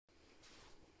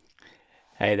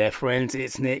Hey there, friends.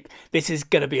 It's Nick. This is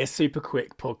going to be a super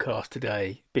quick podcast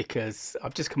today because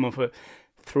I've just come off a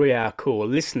 3 hour call,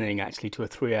 listening actually to a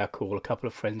 3 hour call. A couple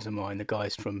of friends of mine, the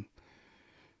guys from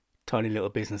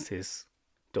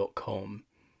tinylittle.businesses.com,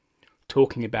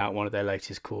 talking about one of their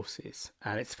latest courses.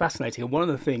 And it's fascinating. And one of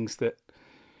the things that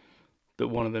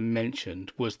one of them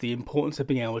mentioned was the importance of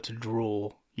being able to draw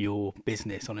your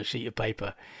business on a sheet of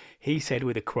paper. He said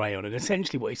with a crayon. And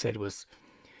essentially what he said was,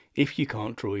 if you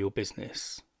can't draw your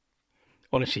business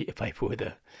on a sheet of paper with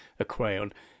a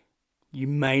crayon, you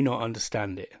may not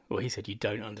understand it. Well, he said you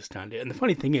don't understand it. And the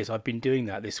funny thing is, I've been doing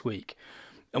that this week.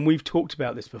 And we've talked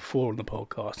about this before on the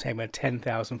podcast, having a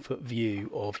 10,000 foot view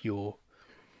of your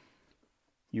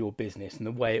business and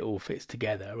the way it all fits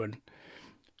together. And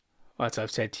as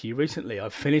I've said to you recently,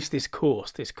 I've finished this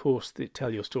course. This course, the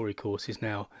Tell Your Story course, is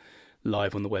now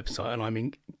live on the website. And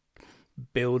I'm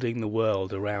building the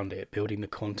world around it, building the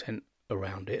content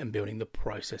around it, and building the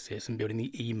processes and building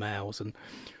the emails and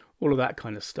all of that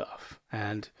kind of stuff.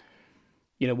 And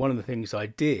one of the things I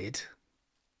did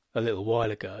a little while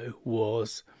ago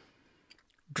was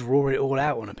draw it all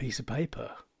out on a piece of paper,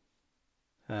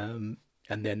 and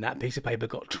then that piece of paper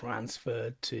got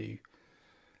transferred to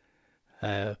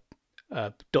a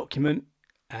document.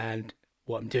 And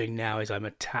what I'm doing now is I'm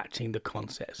attaching the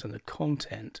concepts and the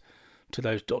content to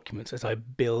those documents as I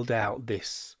build out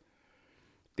this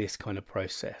kind of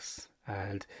process.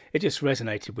 And it just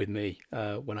resonated with me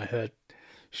when I heard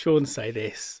Sean say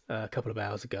this a couple of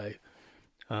hours ago.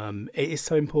 It is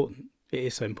so important. It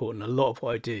is so important. A lot of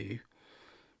what I do,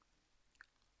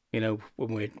 when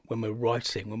we're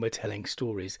writing, when we're telling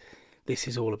stories, this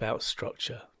is all about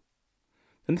structure.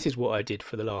 And this is what I did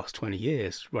for the last 20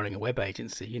 years, running a web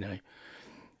agency,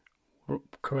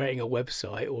 creating a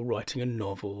website or writing a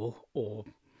novel or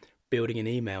building an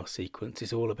email sequence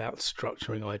is all about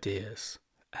structuring ideas.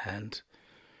 And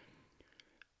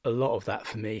a lot of that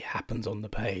for me happens on the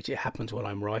page. It happens while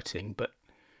I'm writing. But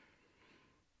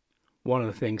one of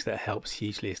the things that helps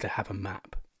hugely is to have a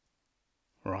map,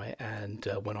 right? And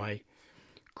when I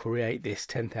create this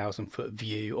 10,000 foot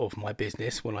view of my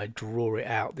business, when I draw it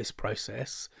out, this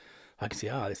process, I can see,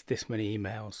 there's this many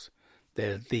emails.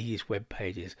 There are these web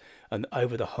pages, and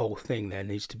over the whole thing there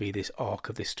needs to be this arc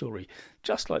of this story,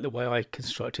 just like the way I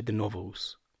constructed the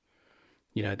novels.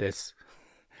 There's,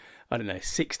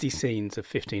 60 scenes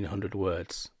of 1,500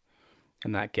 words,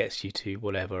 and that gets you to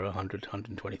whatever, 100,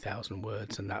 120,000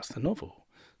 words, and that's the novel.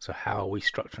 So how are we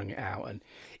structuring it out? And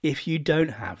if you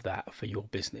don't have that for your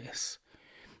business,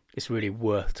 it's really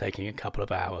worth taking a couple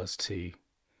of hours to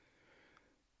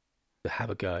have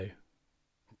a go,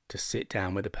 to sit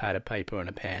down with a pad of paper and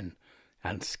a pen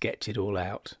and sketch it all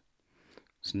out.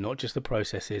 It's not just the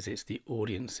processes, it's the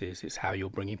audiences, it's how you're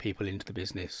bringing people into the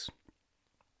business,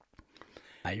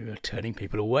 how you're turning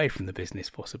people away from the business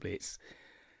possibly. It's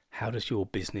how does your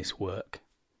business work?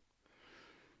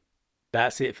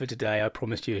 That's it for today. I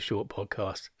promised you a short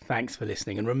podcast. Thanks for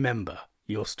listening, and remember,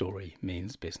 your story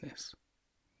means business.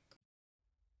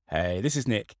 Hey, this is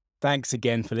Nick. Thanks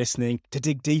again for listening. To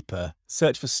dig deeper,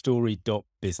 search for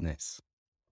story.business.